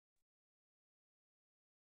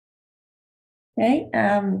Okay,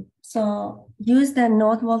 so use the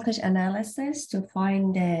node voltage analysis to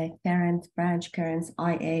find the current branch currents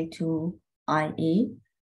IA to IE.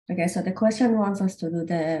 Okay, so the question wants us to do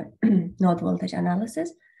the node voltage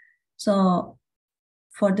analysis. So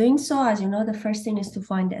for doing so, as you know, the first thing is to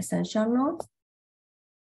find the essential node.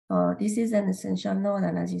 So this is an essential node,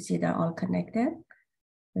 and as you see, they're all connected.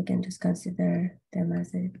 We can just consider them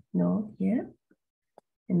as a node here.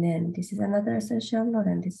 And then this is another essential node,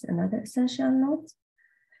 and this is another essential node.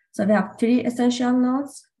 So we have three essential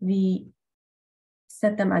nodes. We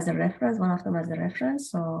set them as a reference, one of them as a reference.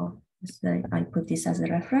 So I put this as a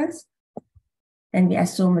reference. And we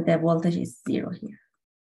assume the voltage is 0 here.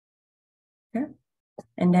 Okay.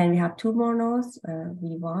 And then we have two more nodes,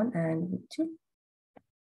 V1 and V2.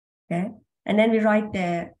 Okay. And then we write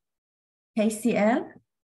the KCL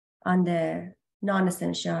on the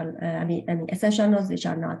non-essential, essential nodes which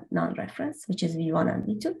are not non-reference, which is V1 and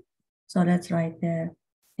V2. So let's write the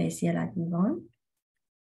KCL at V1.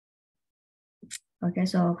 Okay,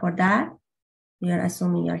 so for that, you're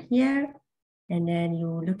assuming you're here, and then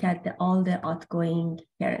you look at all the outgoing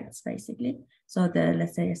currents, basically. So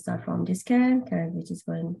let's say I start from this current which is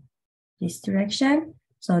going this direction.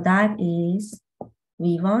 So that is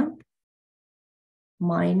V1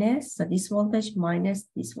 minus, so this voltage minus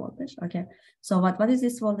this voltage. Okay, so what is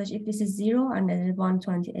this voltage? If this is 0 and then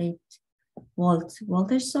 128 volt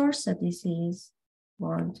voltage source, so this is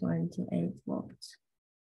 128 volts.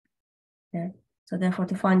 Okay, so therefore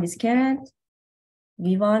to find this current,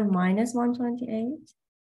 V1 minus 128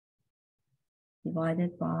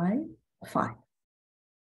 divided by 5.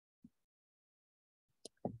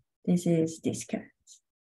 This is this current.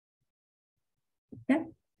 Okay,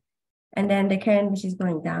 and then the current which is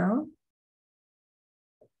going down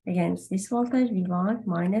against this voltage, V1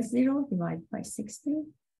 minus 0 divided by 60.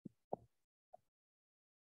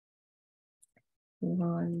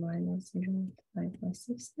 V1 minus 0 divided by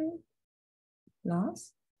 60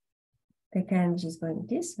 plus the current which is going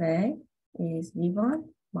this way is V1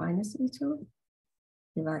 minus V2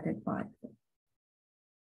 divided by 4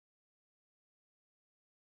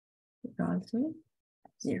 equal to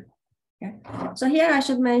 0. Okay. So here I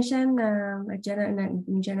should mention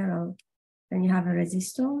in general, when you have a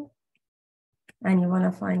resistor and you want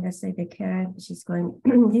to find, let's say, the current which is going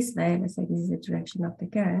this way, let's say this is the direction of the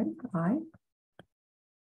current, I.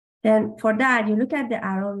 Then for that, you look at the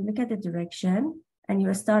arrow, look at the direction, and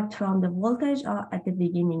you start from the voltage at the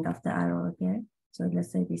beginning of the arrow, okay? So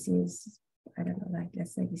let's say this is, I don't know, like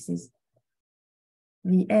let's say this is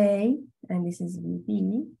VA, and this is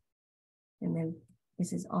VB, and then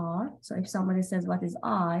this is R. So if somebody says, what is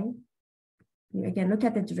I? You again look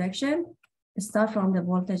at the direction, start from the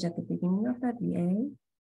voltage at the beginning of that, VA,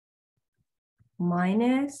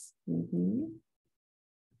 minus VB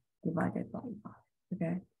divided by R,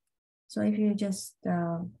 okay? So if you just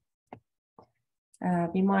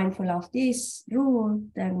be mindful of this rule,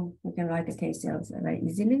 then you can write the KCLs very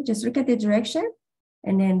easily. Just look at the direction,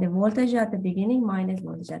 and then the voltage at the beginning minus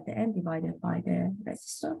voltage at the end divided by the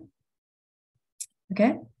resistor.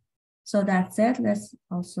 Okay, so that's it. Let's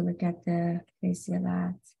also look at the KCL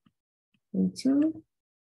at V2.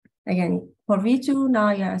 Again, for V2,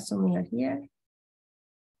 now you're assuming you're here.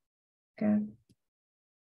 Okay,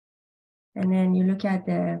 and then you look at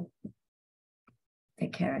the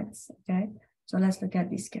currents, okay? So let's look at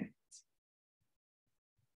these currents.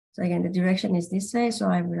 So again, the direction is this way, so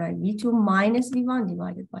I will write V2 minus V1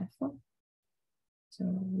 divided by 4. So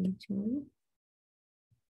V2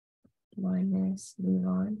 minus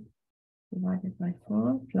V1 divided by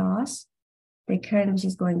 4 plus the current which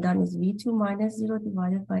is going down is V2 minus 0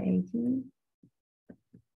 divided by 80.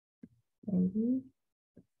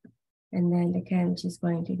 And then the current which is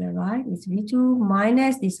going to the right is V2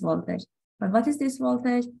 minus this voltage. But what is this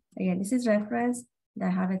voltage? Again, this is reference. I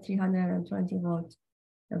have a 320 volt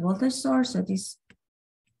voltage source. So the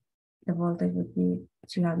voltage would be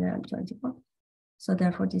 320 volt. So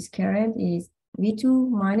therefore, this current is V2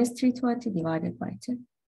 minus 320 divided by 10.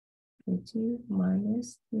 V2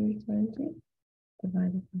 minus 320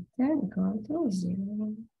 divided by 10 equal to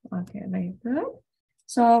 0. Okay, very good.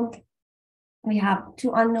 So we have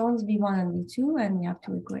two unknowns, V1 and V2, and we have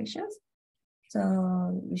two equations. So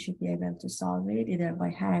you should be able to solve it either by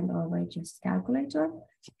hand or by just calculator.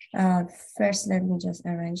 First, let me just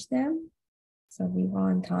arrange them. So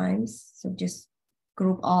V1 times, so just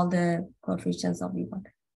group all the coefficients of V1.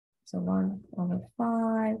 So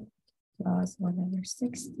 1/5 plus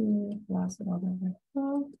 1/60 plus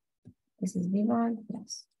 1/4. This is V1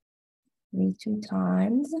 plus V2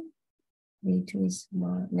 times V2 is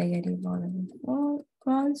negative 1/4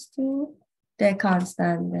 equals to the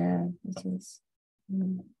constant, which is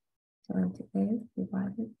 28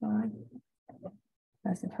 divided by,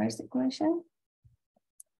 that's the first equation.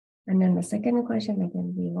 And then the second equation,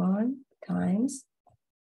 again, V1 times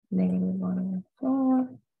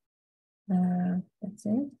 -1/4, that's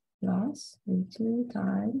it, plus V2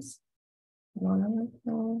 times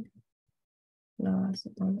 1/4 plus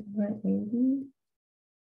 1/80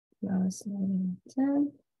 plus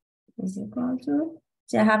 1/10 is equal to,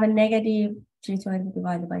 so I have a negative 320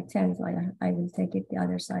 divided by 10, so I will take it the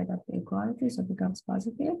other side of the equality, so it becomes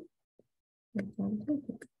positive.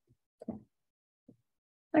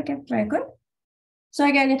 Okay, very good. So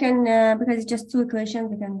again, you can, because it's just two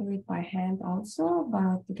equations, you can do it by hand also,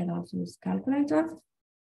 but you can also use calculator.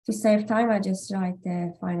 To save time, I just write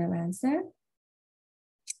the final answer.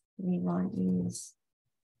 V1 is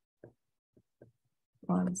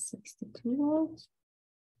 162 volts,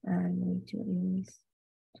 and V2 is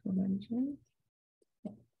 200.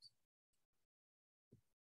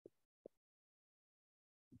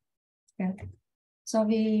 Okay. So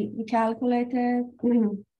we calculated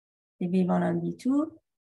the V1 and V2.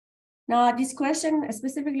 Now, this question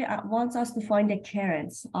specifically wants us to find the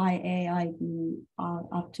currents, IA, IB,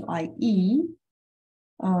 up to IE.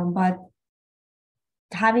 But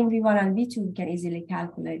having V1 and V2, we can easily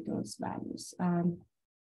calculate those values.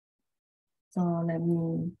 So let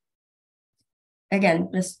me, again,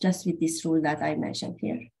 just with this rule that I mentioned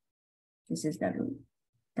here. This is the rule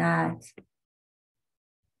that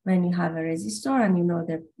when you have a resistor and you know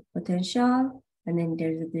the potential, and then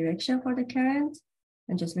there's a direction for the current,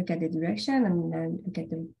 and just look at the direction and then look at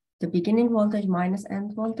the beginning voltage minus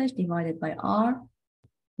end voltage divided by R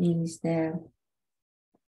is the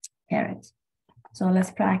current. So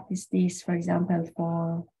let's practice this, for example,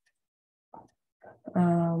 for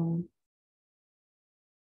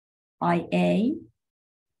IA.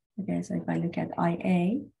 Okay, so if I look at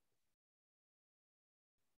IA,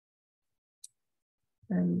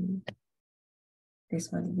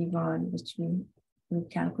 this was V1, which we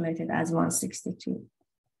calculated as 162.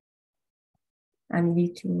 And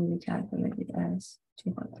V2 we calculated as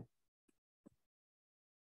 200.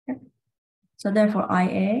 Okay. So therefore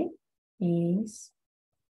IA is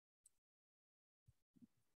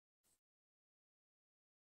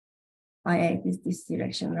this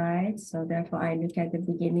direction, right? So therefore I look at the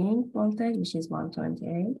beginning voltage, which is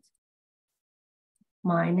 128,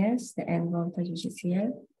 minus the end voltage, which is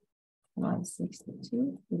here,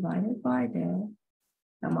 162, divided by the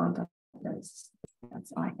amount of this.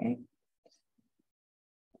 That's IA.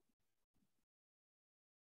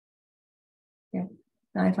 Yeah.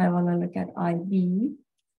 Now if I want to look at IB,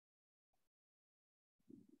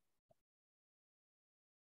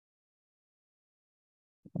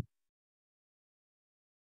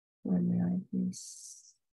 let me write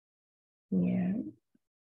this here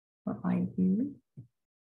for IB.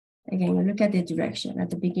 Again, you look at the direction.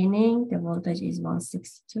 At the beginning, the voltage is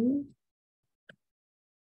 162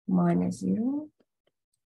 minus 0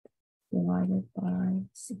 divided by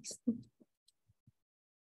 60.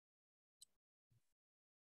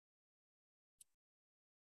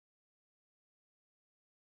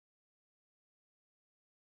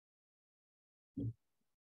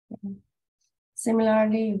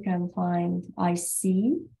 Similarly, you can find IC.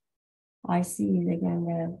 IC is again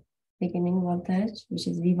the beginning voltage, which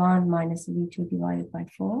is V1 minus V2 divided by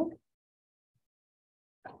 4.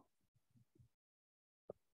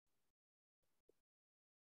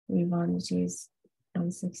 V1, which is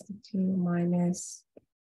 162 minus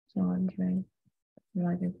 200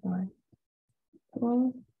 divided by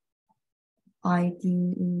 4.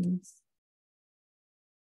 ID is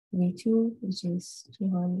V2, which is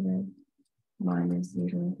 200 minus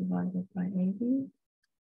 0 divided by 80.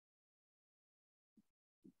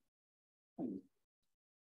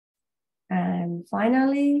 And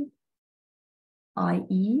finally,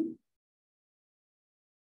 IE.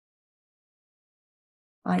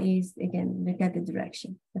 IE is, again, look at the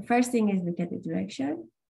direction. The first thing is look at the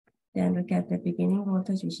direction. Then look at the beginning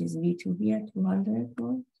voltage, which is V2 here, 200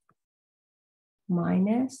 volts,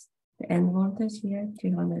 minus the end voltage here,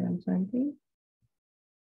 320,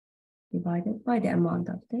 divided by the amount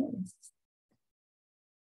of the resistance.